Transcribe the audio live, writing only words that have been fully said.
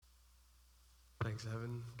Thanks,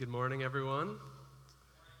 Evan. Good morning, everyone.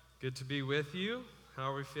 Good to be with you.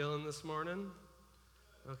 How are we feeling this morning?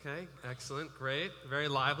 Okay, excellent, great. Very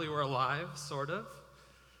lively. We're alive, sort of.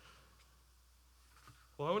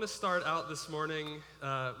 Well, I want to start out this morning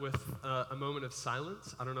with a moment of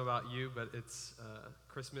silence. I don't know about you, but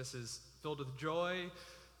Christmas is filled with joy,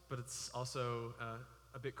 but it's also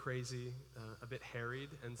a bit crazy, a bit harried.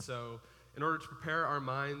 And so in order to prepare our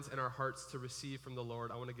minds and our hearts to receive from the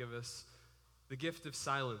Lord, I want to give us the gift of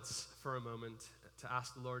silence for a moment, to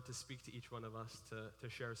ask the Lord to speak to each one of us, to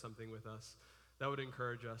share something with us that would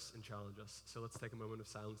encourage us and challenge us. So let's take a moment of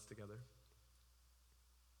silence together.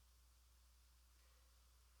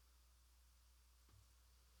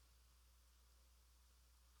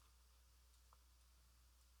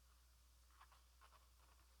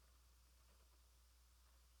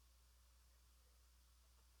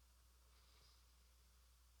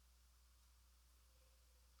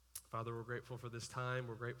 Father, we're grateful for this time.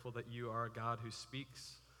 We're grateful that you are a God who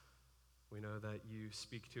speaks. We know that you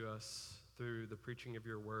speak to us through the preaching of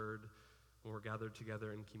your word when we're gathered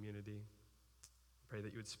together in community. Pray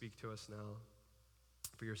that you would speak to us now.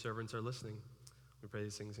 For your servants are listening. We pray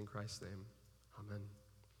these things in Christ's name. Amen.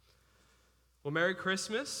 Well, Merry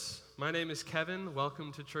Christmas. My name is Kevin.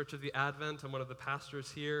 Welcome to Church of the Advent. I'm one of the pastors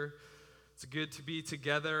here. It's good to be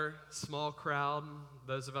together, small crowd,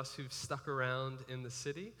 those of us who've stuck around in the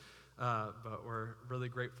city. But we're really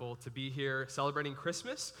grateful to be here celebrating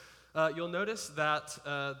Christmas. You'll notice that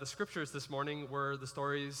the scriptures this morning were the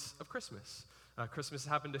stories of Christmas. Christmas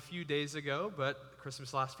happened a few days ago, but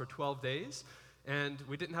Christmas lasts for 12 days. And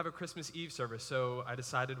we didn't have a Christmas Eve service, so I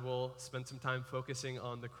decided we'll spend some time focusing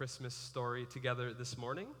on the Christmas story together this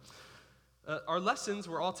morning. Our lessons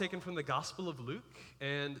were all taken from the Gospel of Luke,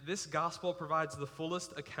 and this gospel provides the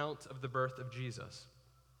fullest account of the birth of Jesus.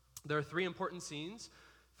 There are three important scenes,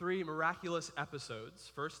 three miraculous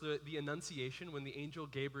episodes. First, the Annunciation, when the angel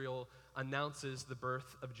Gabriel announces the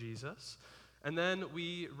birth of Jesus. And then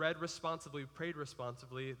we prayed responsibly,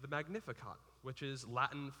 the Magnificat, which is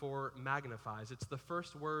Latin for magnifies. It's the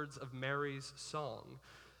first words of Mary's song.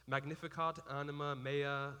 Magnificat anima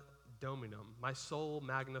mea Dominum, my soul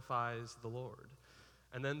magnifies the Lord.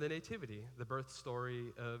 And then the Nativity, the birth story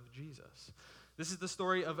of Jesus. This is the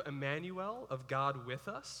story of Emmanuel, of God with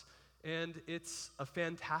us, and it's a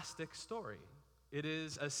fantastic story. It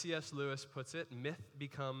is, as C.S. Lewis puts it, myth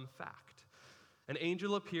become fact. An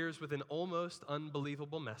angel appears with an almost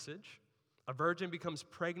unbelievable message, a virgin becomes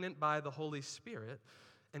pregnant by the Holy Spirit,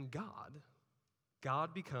 and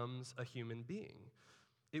God becomes a human being.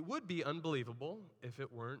 It would be unbelievable if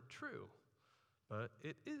it weren't true, but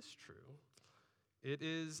it is true. It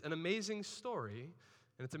is an amazing story,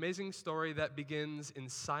 and it's an amazing story that begins in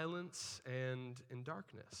silence and in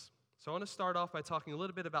darkness. So I want to start off by talking a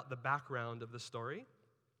little bit about the background of the story.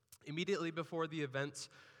 Immediately before the events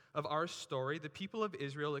of our story, the people of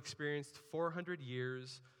Israel experienced 400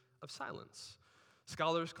 years of silence.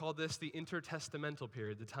 Scholars call this the intertestamental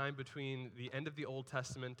period, the time between the end of the Old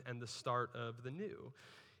Testament and the start of the New.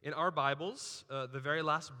 In our Bibles, the very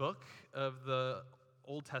last book of the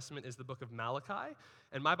Old Testament is the book of Malachi,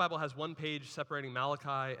 and my Bible has one page separating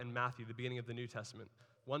Malachi and Matthew, the beginning of the New Testament.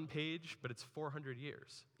 One page, but it's 400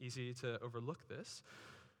 years. Easy to overlook this.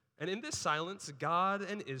 And in this silence, God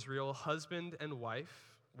and Israel, husband and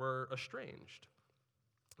wife, were estranged.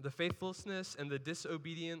 The faithlessness and the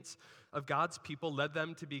disobedience of God's people led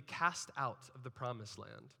them to be cast out of the promised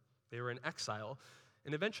land. They were in exile,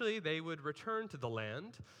 and eventually they would return to the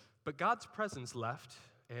land, but God's presence left,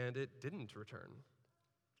 and it didn't return.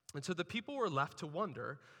 And so the people were left to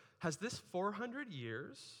wonder, has this 400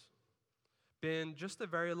 years been just a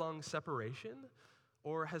very long separation,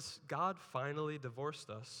 or has God finally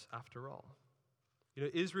divorced us after all? You know,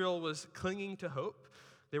 Israel was clinging to hope.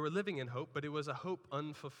 They were living in hope, but it was a hope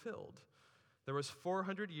unfulfilled. There was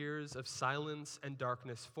 400 years of silence and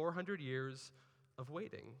darkness, 400 years of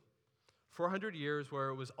waiting. 400 years where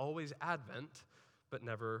it was always Advent, but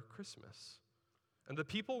never Christmas. And the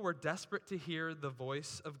people were desperate to hear the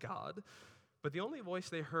voice of God, but the only voice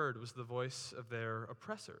they heard was the voice of their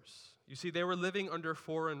oppressors. You see, they were living under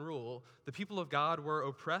foreign rule. The people of God were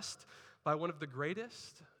oppressed by one of the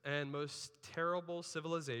greatest and most terrible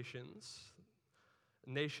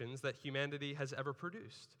nations that humanity has ever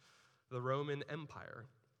produced, the Roman Empire.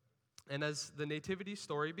 And as the Nativity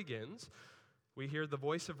story begins, we hear the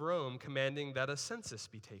voice of Rome commanding that a census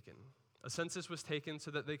be taken. A census was taken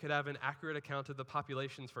so that they could have an accurate account of the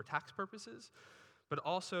populations for tax purposes, but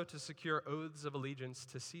also to secure oaths of allegiance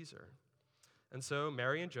to Caesar. And so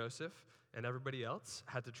Mary and Joseph and everybody else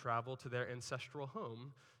had to travel to their ancestral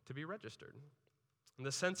home to be registered. And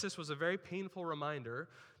the census was a very painful reminder,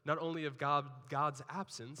 not only of God's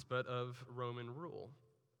absence, but of Roman rule.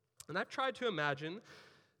 And I've tried to imagine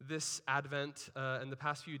this Advent. In the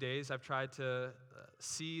past few days, I've tried to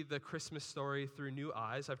see the Christmas story through new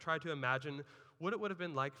eyes. I've tried to imagine what it would have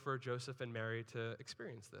been like for Joseph and Mary to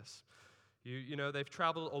experience this. You know, they've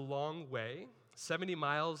traveled a long way, 70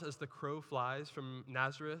 miles as the crow flies from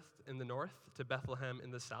Nazareth in the north to Bethlehem in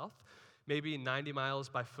the south, maybe 90 miles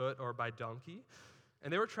by foot or by donkey.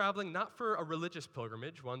 And they were traveling not for a religious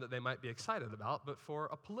pilgrimage, one that they might be excited about, but for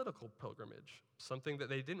a political pilgrimage, something that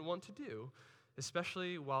they didn't want to do,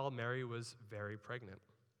 especially while Mary was very pregnant.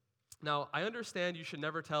 Now, I understand you should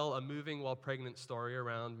never tell a moving while pregnant story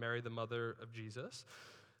around Mary, the mother of Jesus,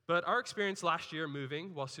 but our experience last year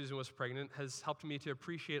moving while Susan was pregnant has helped me to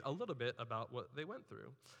appreciate a little bit about what they went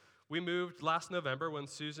through. We moved last November when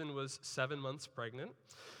Susan was 7 months pregnant.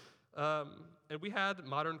 And we had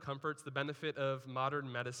modern comforts, the benefit of modern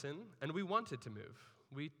medicine, and we wanted to move.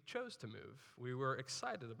 We chose to move. We were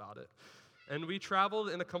excited about it. And we traveled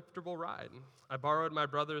in a comfortable ride. I borrowed my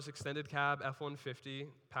brother's extended cab F-150,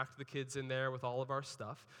 packed the kids in there with all of our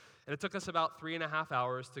stuff, and it took us about 3.5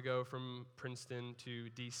 hours to go from Princeton to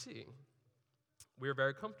D.C. We were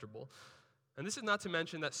very comfortable. And this is not to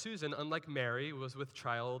mention that Susan, unlike Mary, was with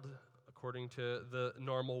child according to the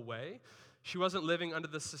normal way. She wasn't living under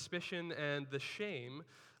the suspicion and the shame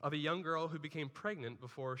of a young girl who became pregnant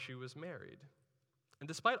before she was married. And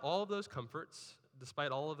despite all of those comforts,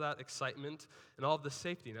 despite all of that excitement and all of the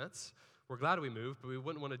safety nets, we're glad we moved, but we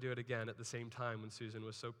wouldn't want to do it again at the same time when Susan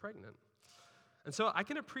was so pregnant. And so I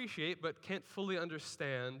can appreciate, but can't fully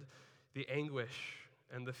understand, the anguish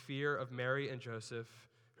and the fear of Mary and Joseph,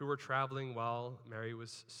 who were traveling while Mary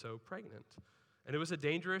was so pregnant. And it was a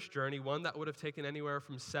dangerous journey, one that would have taken anywhere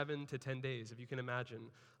from 7 to 10 days, if you can imagine.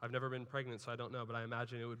 I've never been pregnant, so I don't know, but I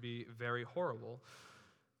imagine it would be very horrible.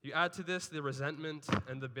 You add to this the resentment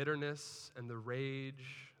and the bitterness and the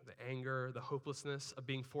rage, the anger, the hopelessness of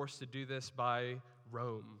being forced to do this by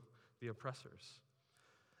Rome, the oppressors.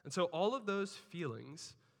 And so all of those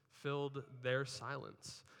feelings filled their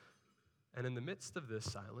silence. And in the midst of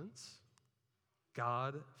this silence,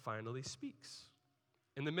 God finally speaks.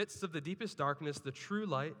 In the midst of the deepest darkness, the true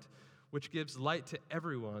light, which gives light to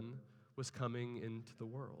everyone, was coming into the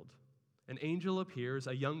world. An angel appears,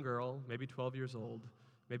 a young girl, maybe 12 years old,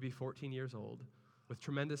 maybe 14 years old, with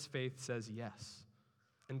tremendous faith says yes.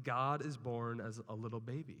 And God is born as a little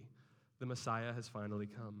baby. The Messiah has finally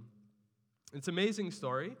come. It's an amazing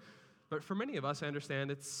story, but for many of us, I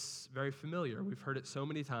understand it's very familiar. We've heard it so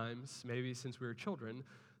many times, maybe since we were children,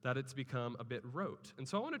 that it's become a bit rote. And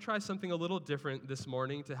so I want to try something a little different this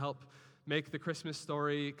morning to help make the Christmas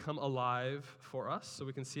story come alive for us so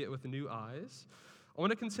we can see it with new eyes. I want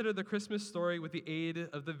to consider the Christmas story with the aid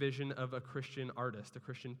of the vision of a Christian artist, a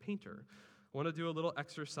Christian painter. I want to do a little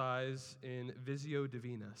exercise in Visio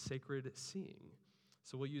Divina, sacred seeing.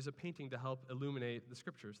 So we'll use a painting to help illuminate the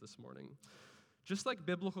scriptures this morning. Just like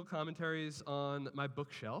biblical commentaries on my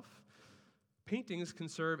bookshelf, paintings can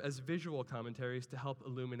serve as visual commentaries to help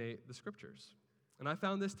illuminate the scriptures. And I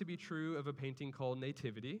found this to be true of a painting called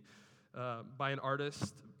Nativity by an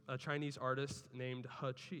artist, a Chinese artist named He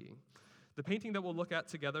Qi. The painting that we'll look at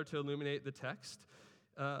together to illuminate the text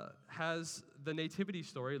has the Nativity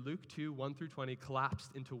story, Luke 2, 1 through 20,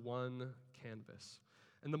 collapsed into one canvas.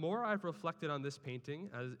 And the more I've reflected on this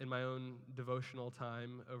painting, as in my own devotional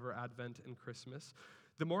time over Advent and Christmas,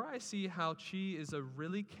 the more I see how Qi is a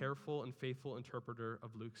really careful and faithful interpreter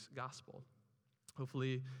of Luke's gospel.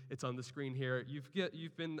 Hopefully it's on the screen here.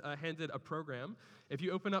 You've been handed a program. If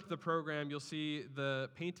you open up the program, you'll see the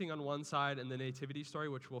painting on one side and the nativity story,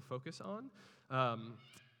 which we'll focus on.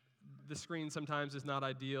 The screen sometimes is not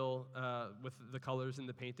ideal with the colors in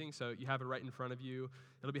the painting, so you have it right in front of you.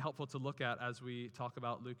 It'll be helpful to look at as we talk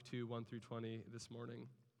about Luke 2, 1 through 20 this morning.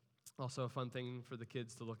 Also a fun thing for the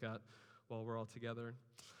kids to look at while we're all together.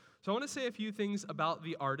 So I want to say a few things about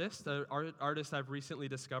the artist I've recently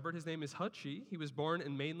discovered. His name is He Qi. He was born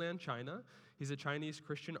in mainland China. He's a Chinese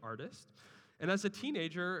Christian artist. And as a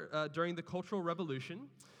teenager, during the Cultural Revolution,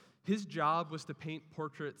 his job was to paint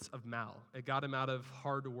portraits of Mao. It got him out of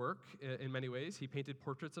hard work in many ways. He painted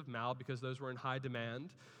portraits of Mao because those were in high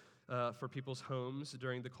demand for people's homes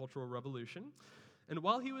during the Cultural Revolution. And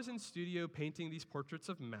while he was in studio painting these portraits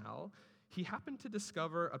of Mao, he happened to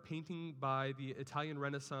discover a painting by the Italian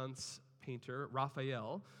Renaissance painter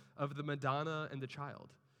Raphael of the Madonna and the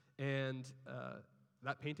Child. And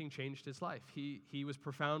that painting changed his life. He was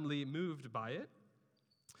profoundly moved by it.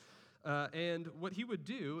 And what he would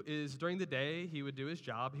do is during the day, he would do his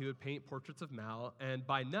job. He would paint portraits of Mao. And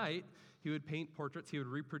by night, he would paint portraits, he would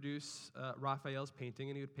reproduce Raphael's painting,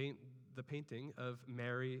 and he would paint the painting of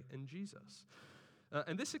Mary and Jesus.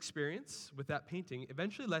 And this experience with that painting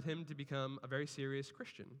eventually led him to become a very serious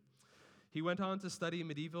Christian. He went on to study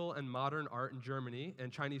medieval and modern art in Germany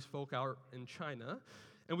and Chinese folk art in China.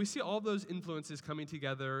 And we see all those influences coming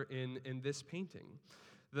together in this painting.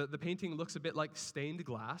 The painting looks a bit like stained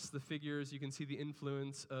glass. The figures, you can see the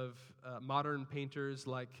influence of modern painters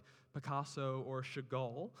like Picasso or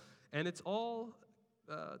Chagall. And it's all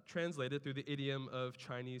translated through the idiom of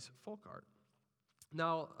Chinese folk art.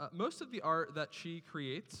 Now, most of the art that she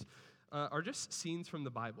creates are just scenes from the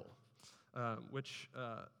Bible, which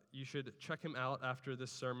you should check him out after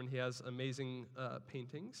this sermon. He has amazing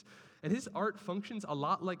paintings. And his art functions a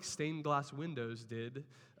lot like stained glass windows did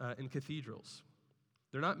in cathedrals.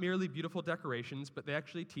 They're not merely beautiful decorations, but they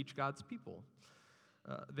actually teach God's people.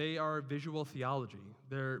 They are visual theology.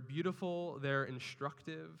 They're beautiful, they're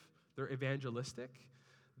instructive, they're evangelistic.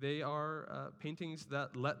 They are paintings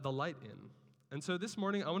that let the light in. And so this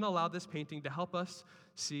morning, I want to allow this painting to help us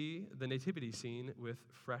see the nativity scene with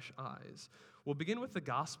fresh eyes. We'll begin with the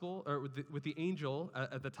gospel, or with the angel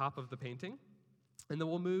at the top of the painting, and then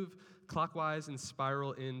we'll move clockwise and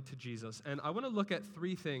spiral into Jesus. And I want to look at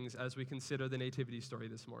three things as we consider the nativity story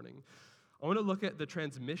this morning. I want to look at the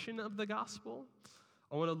transmission of the gospel.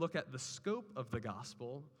 I want to look at the scope of the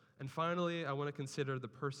gospel. And finally, I want to consider the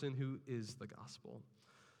person who is the gospel.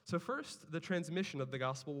 So first, the transmission of the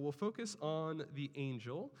gospel. We'll focus on the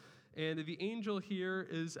angel. And the angel here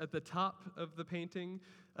is at the top of the painting.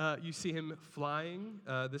 You see him flying.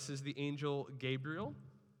 This is the angel Gabriel.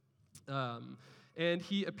 And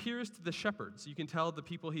he appears to the shepherds. You can tell the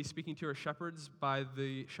people he's speaking to are shepherds by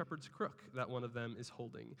the shepherd's crook that one of them is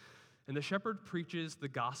holding. And the shepherd preaches the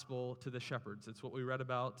gospel to the shepherds. It's what we read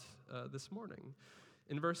about this morning.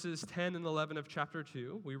 In verses 10 and 11 of chapter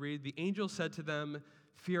 2, we read, "The angel said to them,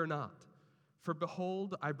 'Fear not, for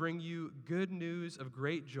behold, I bring you good news of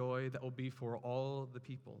great joy that will be for all the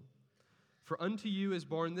people. For unto you is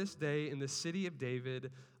born this day in the city of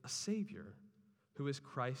David a Savior, who is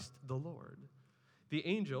Christ the Lord.'" The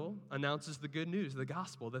angel announces the good news, the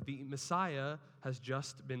gospel, that the Messiah has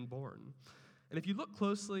just been born. And if you look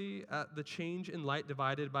closely at the change in light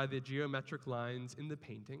divided by the geometric lines in the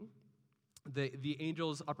painting, the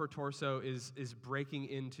angel's upper torso is breaking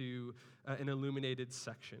into an illuminated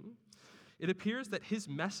section. It appears that his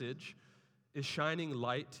message is shining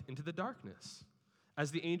light into the darkness.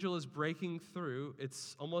 As the angel is breaking through,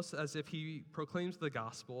 it's almost as if he proclaims the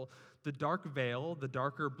gospel. The dark veil, the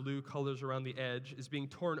darker blue colors around the edge, is being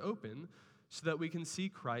torn open so that we can see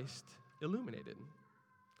Christ illuminated.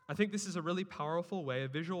 I think this is a really powerful way, a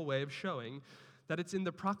visual way of showing that it's in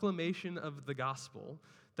the proclamation of the gospel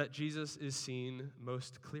that Jesus is seen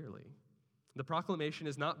most clearly. The proclamation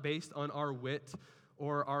is not based on our wit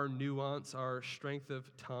or our nuance, our strength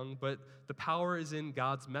of tongue, but the power is in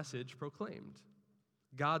God's message proclaimed.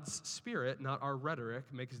 God's spirit, not our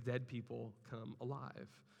rhetoric, makes dead people come alive,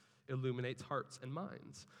 illuminates hearts and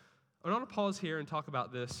minds. I want to pause here and talk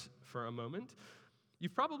about this for a moment.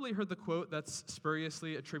 You've probably heard the quote that's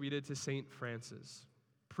spuriously attributed to St. Francis: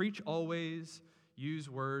 "Preach always, use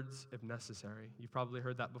words if necessary." You've probably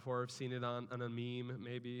heard that before, have seen it on a meme,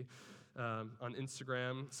 maybe on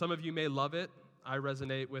Instagram. Some of you may love it. I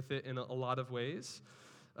resonate with it in a lot of ways.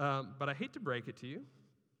 But I hate to break it to you.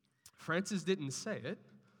 Francis didn't say it,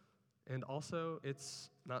 and also it's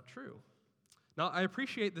not true. Now, I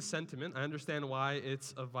appreciate the sentiment. I understand why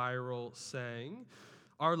it's a viral saying.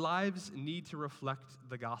 Our lives need to reflect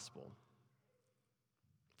the gospel.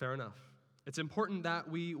 Fair enough. It's important that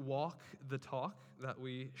we walk the talk, that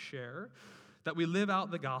we share, that we live out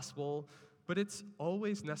the gospel, but it's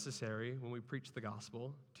always necessary when we preach the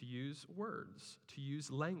gospel to use words, to use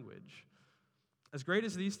language. As great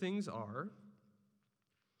as these things are,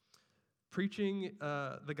 preaching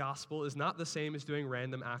the gospel is not the same as doing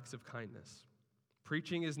random acts of kindness.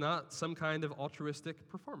 Preaching is not some kind of altruistic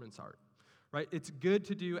performance art, right? It's good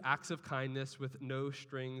to do acts of kindness with no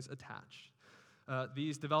strings attached.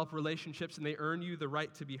 These develop relationships and they earn you the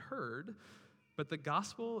right to be heard, but the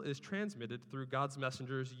gospel is transmitted through God's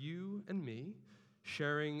messengers, you and me,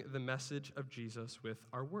 sharing the message of Jesus with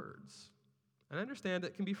our words. And I understand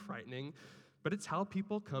it can be frightening, but it's how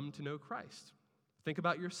people come to know Christ. Think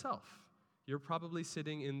about yourself. You're probably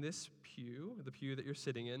sitting in this pew, the pew that you're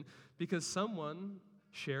sitting in, because someone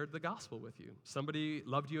shared the gospel with you. Somebody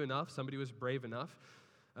loved you enough, somebody was brave enough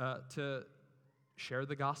to share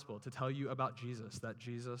the gospel, to tell you about Jesus, that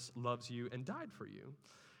Jesus loves you and died for you.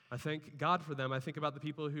 I thank God for them. I think about the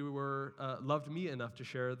people who loved me enough to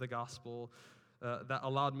share the gospel that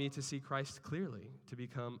allowed me to see Christ clearly, to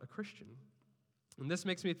become a Christian. And this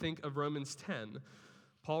makes me think of Romans 10.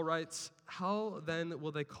 Paul writes, "How then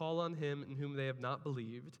will they call on him in whom they have not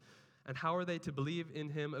believed? And how are they to believe in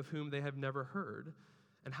him of whom they have never heard?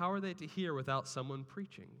 And how are they to hear without someone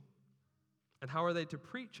preaching? And how are they to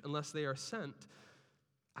preach unless they are sent?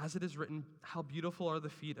 As it is written, how beautiful are the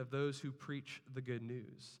feet of those who preach the good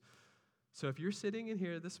news." So if you're sitting in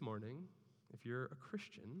here this morning, if you're a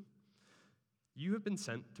Christian, you have been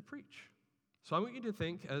sent to preach. So I want you to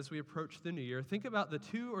think, as we approach the new year, think about the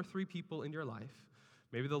 2 or 3 people in your life.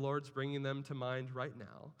 Maybe the Lord's bringing them to mind right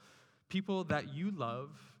now. People that you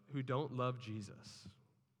love who don't love Jesus.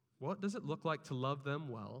 What does it look like to love them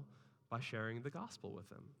well by sharing the gospel with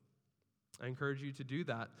them? I encourage you to do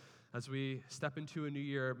that as we step into a new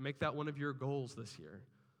year. Make that one of your goals this year.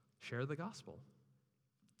 Share the gospel.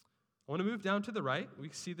 I want to move down to the right. We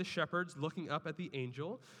see the shepherds looking up at the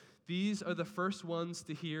angel. These are the first ones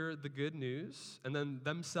to hear the good news and then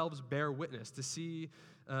themselves bear witness to see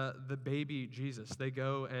the baby Jesus. They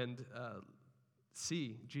go and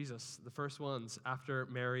see Jesus, the first ones after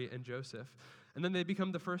Mary and Joseph. And then they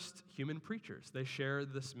become the first human preachers. They share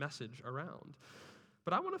this message around.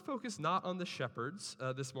 But I want to focus not on the shepherds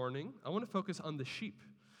this morning. I want to focus on the sheep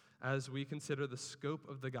as we consider the scope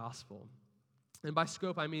of the gospel. And by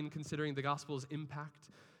scope, I mean considering the gospel's impact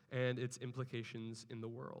and its implications in the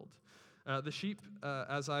world. The sheep,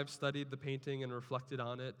 as I've studied the painting and reflected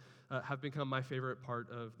on it, have become my favorite part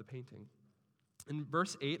of the painting. In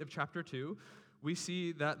verse 8 of chapter 2, we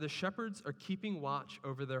see that the shepherds are keeping watch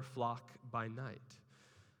over their flock by night.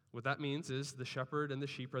 What that means is the shepherd and the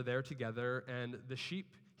sheep are there together, and the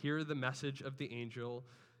sheep hear the message of the angel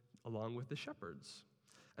along with the shepherds.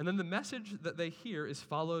 And then the message that they hear is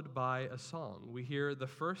followed by a song. We hear the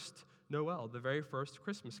first Noel, the very first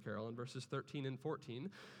Christmas carol in verses 13 and 14.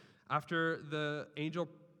 After the angel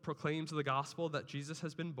proclaims the gospel that Jesus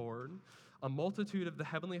has been born, a multitude of the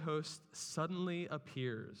heavenly host suddenly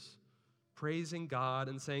appears, praising God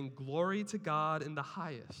and saying, "Glory to God in the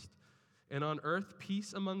highest, and on earth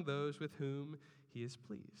peace among those with whom he is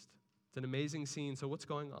pleased." It's an amazing scene. So what's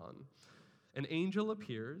going on? An angel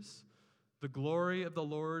appears, the glory of the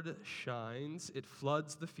Lord shines, it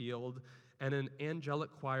floods the field, and an angelic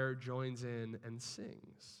choir joins in and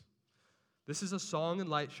sings. This is a song and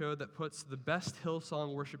light show that puts the best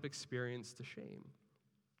Hillsong worship experience to shame.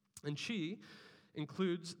 And she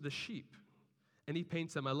includes the sheep. And he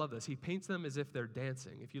paints them, I love this, he paints them as if they're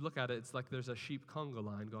dancing. If you look at it, it's like there's a sheep conga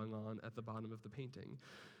line going on at the bottom of the painting.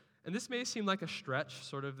 And this may seem like a stretch,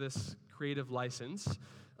 sort of this creative license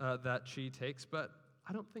that she takes, but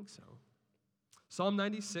I don't think so. Psalm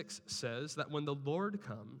 96 says that when the Lord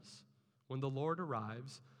comes, when the Lord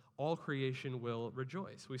arrives, all creation will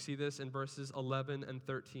rejoice. We see this in verses 11 and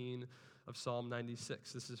 13 of Psalm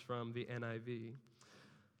 96. This is from the NIV.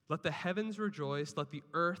 "Let the heavens rejoice, let the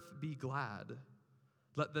earth be glad.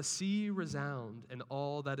 Let the sea resound and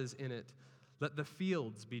all that is in it. Let the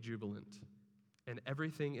fields be jubilant and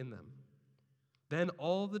everything in them. Then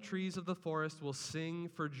all the trees of the forest will sing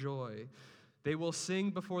for joy. They will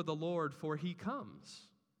sing before the Lord, for he comes.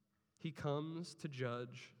 He comes to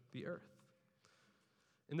judge the earth."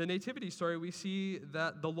 In the nativity story, we see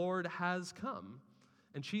that the Lord has come,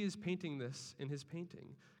 and she is painting this in his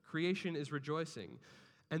painting. Creation is rejoicing.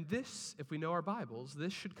 And this, if we know our Bibles,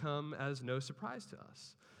 this should come as no surprise to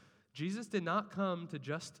us. Jesus did not come to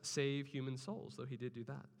just save human souls, though he did do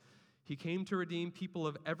that. He came to redeem people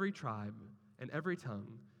of every tribe and every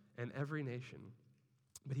tongue and every nation.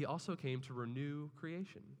 But he also came to renew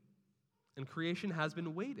creation. And creation has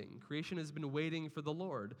been waiting. Creation has been waiting for the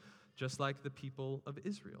Lord, just like the people of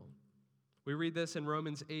Israel. We read this in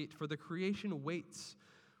Romans 8, "For the creation waits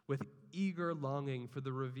with eager longing for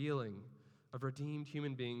the revealing of redeemed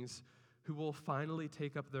human beings who will finally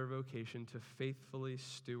take up their vocation to faithfully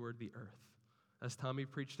steward the earth." As Tommy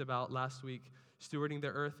preached about last week, stewarding the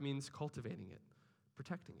earth means cultivating it,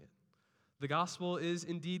 protecting it. The gospel is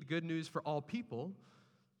indeed good news for all people,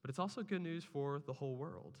 but it's also good news for the whole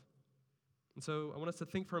world. And so I want us to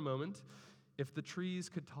think for a moment, if the trees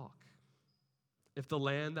could talk, if the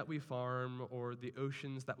land that we farm or the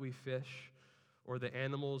oceans that we fish or the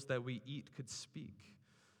animals that we eat could speak,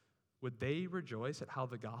 would they rejoice at how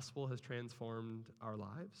the gospel has transformed our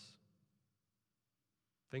lives?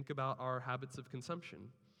 Think about our habits of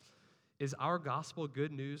consumption. Is our gospel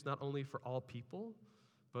good news not only for all people,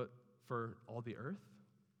 but for all the earth?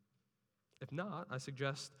 If not, I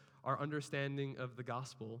suggest our understanding of the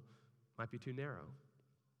gospel might be too narrow.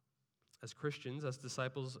 As Christians, as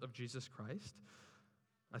disciples of Jesus Christ,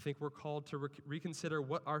 I think we're called to reconsider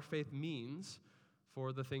what our faith means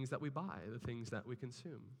for the things that we buy, the things that we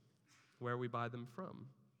consume, where we buy them from.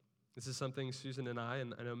 This is something Susan and I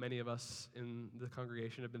know many of us in the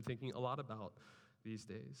congregation have been thinking a lot about these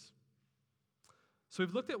days. So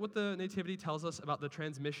we've looked at what the Nativity tells us about the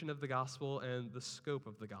transmission of the gospel and the scope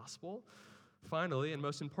of the gospel. Finally, and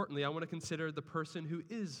most importantly, I want to consider the person who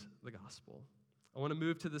is the gospel. I want to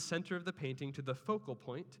move to the center of the painting, to the focal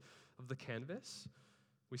point of the canvas.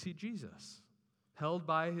 We see Jesus, held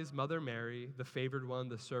by his mother Mary, the favored one,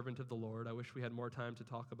 the servant of the Lord. I wish we had more time to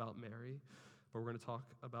talk about Mary, but we're going to talk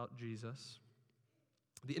about Jesus.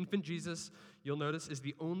 The infant Jesus, you'll notice, is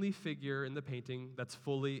the only figure in the painting that's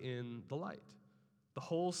fully in the light. The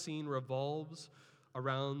whole scene revolves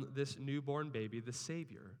around this newborn baby, the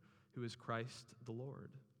Savior, who is Christ the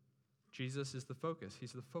Lord. Jesus is the focus.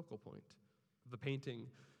 He's the focal point of the painting,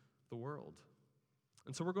 the world.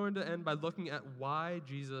 And so we're going to end by looking at why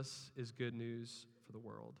Jesus is good news for the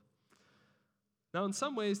world. Now, in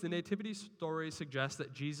some ways, the nativity story suggests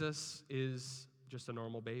that Jesus is just a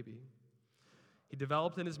normal baby. He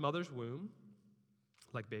developed in his mother's womb,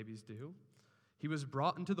 like babies do. He was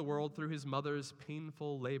brought into the world through his mother's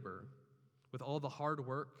painful labor, with all the hard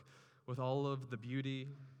work, with all of the beauty,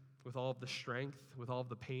 with all of the strength, with all of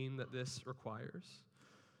the pain that this requires.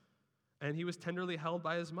 And he was tenderly held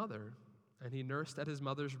by his mother, and he nursed at his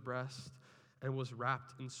mother's breast and was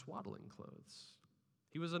wrapped in swaddling clothes.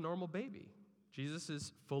 He was a normal baby. Jesus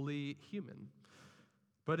is fully human.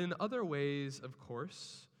 But in other ways, of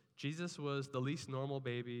course, Jesus was the least normal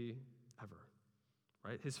baby ever.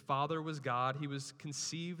 Right? His father was God. He was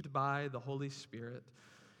conceived by the Holy Spirit.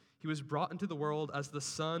 He was brought into the world as the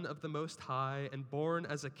Son of the Most High and born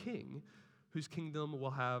as a king whose kingdom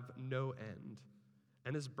will have no end.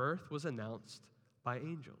 And his birth was announced by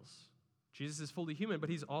angels. Jesus is fully human, but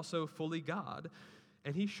he's also fully God.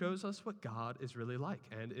 And he shows us what God is really like,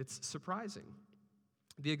 and it's surprising.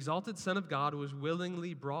 The exalted Son of God was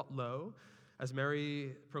willingly brought low, as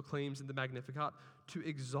Mary proclaims in the Magnificat, to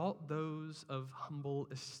exalt those of humble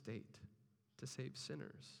estate, to save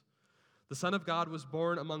sinners. The Son of God was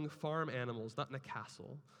born among farm animals, not in a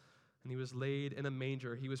castle, and he was laid in a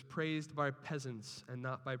manger. He was praised by peasants and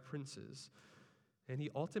not by princes. And he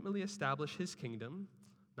ultimately established his kingdom,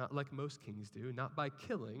 not like most kings do, not by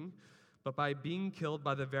killing, but by being killed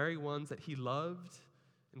by the very ones that he loved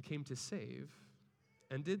and came to save,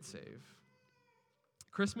 and did save.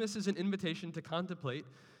 Christmas is an invitation to contemplate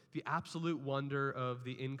the absolute wonder of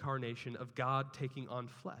the incarnation, of God taking on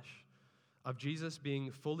flesh, of Jesus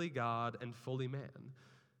being fully God and fully man.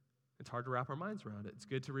 It's hard to wrap our minds around it. It's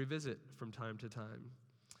good to revisit from time to time.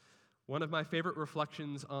 One of my favorite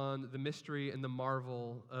reflections on the mystery and the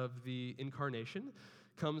marvel of the incarnation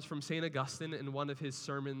comes from St. Augustine in one of his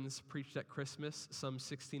sermons preached at Christmas some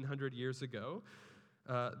 1,600 years ago.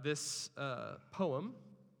 This poem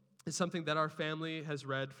is something that our family has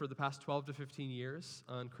read for the past 12 to 15 years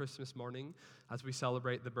on Christmas morning as we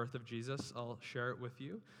celebrate the birth of Jesus. I'll share it with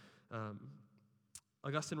you.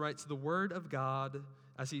 Augustine writes, the Word of God,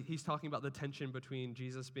 as he's talking about the tension between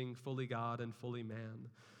Jesus being fully God and fully man.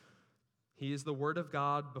 He is the Word of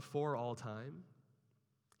God before all time.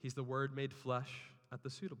 He's the Word made flesh at the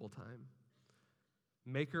suitable time.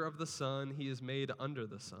 Maker of the sun, he is made under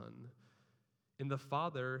the sun. In the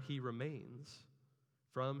Father he remains.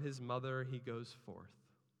 From his mother he goes forth.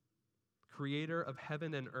 Creator of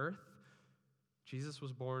heaven and earth, Jesus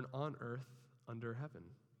was born on earth under heaven.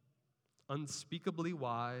 Unspeakably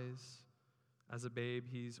wise, as a babe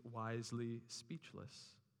he's wisely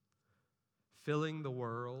speechless. Filling the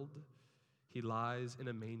world, he lies in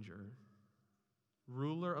a manger.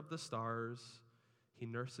 Ruler of the stars, he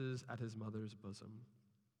nurses at his mother's bosom.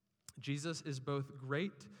 Jesus is both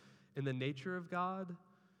great in the nature of God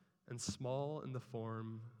and small in the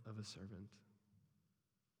form of a servant.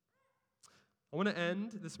 I want to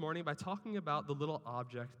end this morning by talking about the little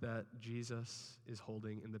object that Jesus is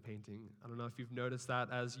holding in the painting. I don't know if you've noticed that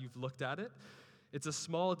as you've looked at it. It's a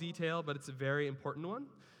small detail, but it's a very important one.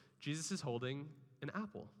 Jesus is holding an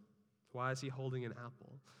apple. Why is he holding an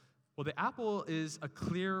apple? Well, the apple is a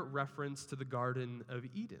clear reference to the Garden of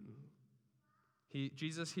Eden.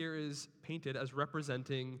 Jesus here is painted as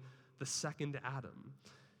representing the second Adam.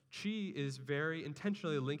 Chi is very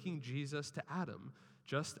intentionally linking Jesus to Adam,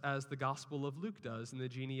 just as the Gospel of Luke does in the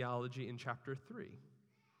genealogy in chapter 3.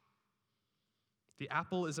 The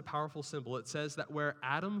apple is a powerful symbol. It says that where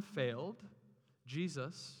Adam failed,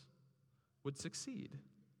 Jesus would succeed.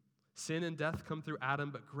 Sin and death come through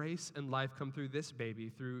Adam, but grace and life come through this baby,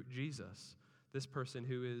 through Jesus, this person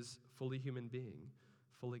who is fully human being,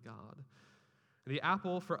 fully God. The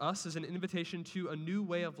apple for us is an invitation to a new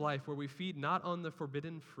way of life where we feed not on the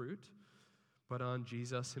forbidden fruit, but on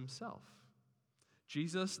Jesus himself.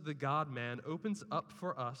 Jesus, the God-man, opens up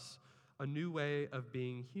for us a new way of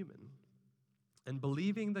being human. And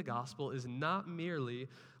believing the gospel is not merely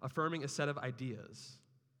affirming a set of ideas.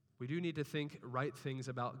 We do need to think right things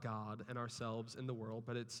about God and ourselves in the world,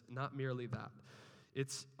 but it's not merely that.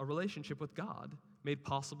 It's a relationship with God made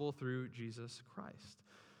possible through Jesus Christ.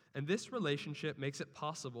 And this relationship makes it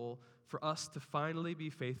possible for us to finally be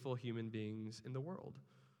faithful human beings in the world,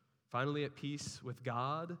 finally at peace with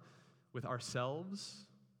God, with ourselves,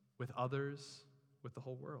 with others, with the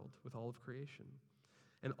whole world, with all of creation.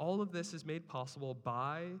 And all of this is made possible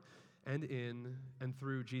by and in and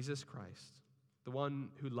through Jesus Christ, the one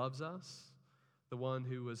who loves us, the one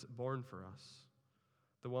who was born for us,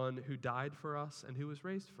 the one who died for us and who was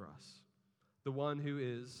raised for us, the one who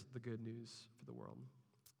is the good news for the world.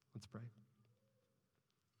 Let's pray.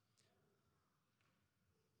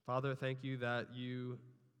 Father, thank you that you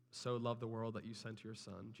so loved the world that you sent your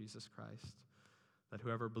Son, Jesus Christ, that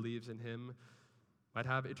whoever believes in him might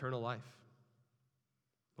have eternal life.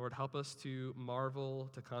 Lord, help us to marvel,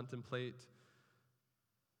 to contemplate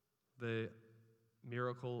the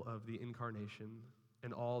miracle of the incarnation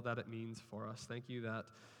and all that it means for us. Thank you that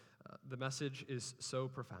the message is so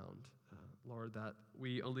profound, Lord, that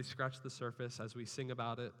we only scratch the surface as we sing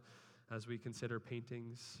about it, as we consider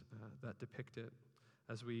paintings that depict it,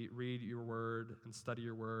 as we read your word and study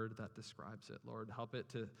your word that describes it. Lord, help it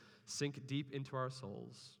to sink deep into our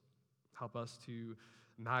souls. Help us to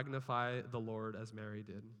magnify the Lord as Mary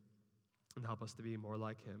did, and help us to be more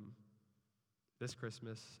like him this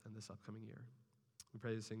Christmas and this upcoming year. We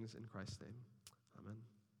pray these things in Christ's name. Amen.